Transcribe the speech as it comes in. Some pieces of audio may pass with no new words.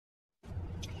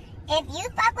If you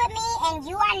fuck with me and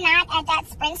you are not at that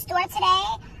Sprint store today,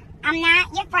 I'm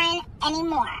not your friend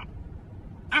anymore.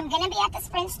 I'm going to be at the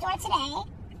Sprint store today,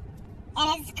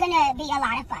 and it's going to be a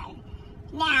lot of fun.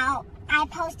 Now, I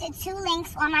posted 2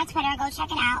 links on my Twitter. Go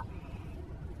check it out.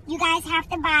 You guys have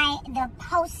to buy the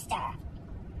poster.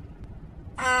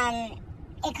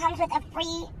 It comes with a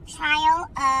free trial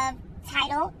of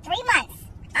Tidal, 3 months.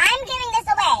 I'm giving this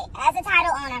away as a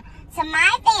Tidal owner to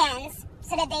my fans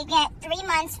so that they get 3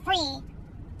 months free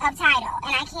of Tidal.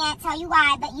 And I can't tell you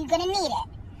why, but you're going to need it.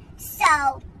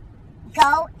 So,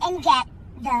 go and get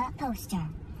the poster.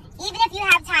 Even if you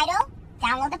have Tidal,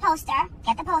 download the poster,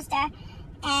 get the poster,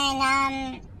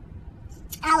 and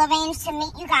I'll arrange to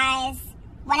meet you guys.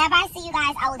 Whenever I see you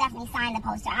guys, I will definitely sign the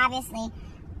poster, obviously.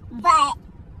 But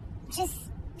just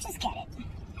get it.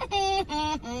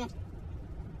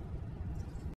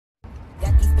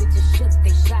 Got these bitches shook,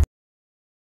 they shot.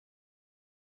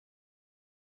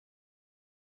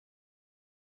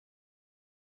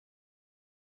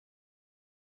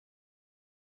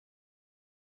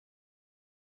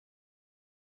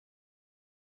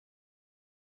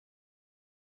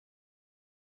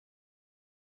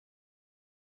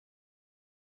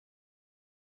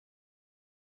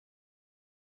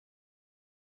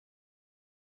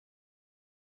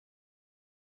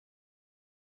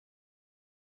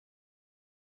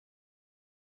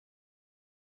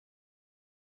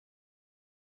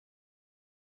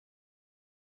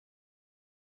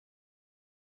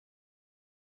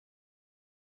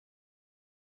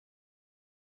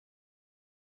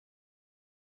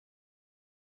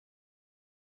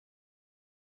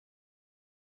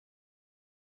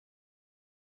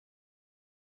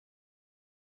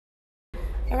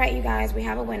 All right, you guys, we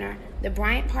have a winner. The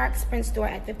Bryant Park Sprint store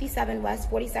at 57 West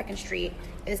 42nd Street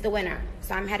is the winner.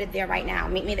 So I'm headed there right now.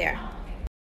 Meet me there.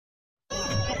 Who's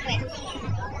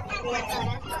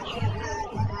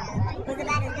the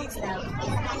baddest bitch, though?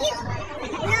 You.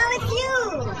 No,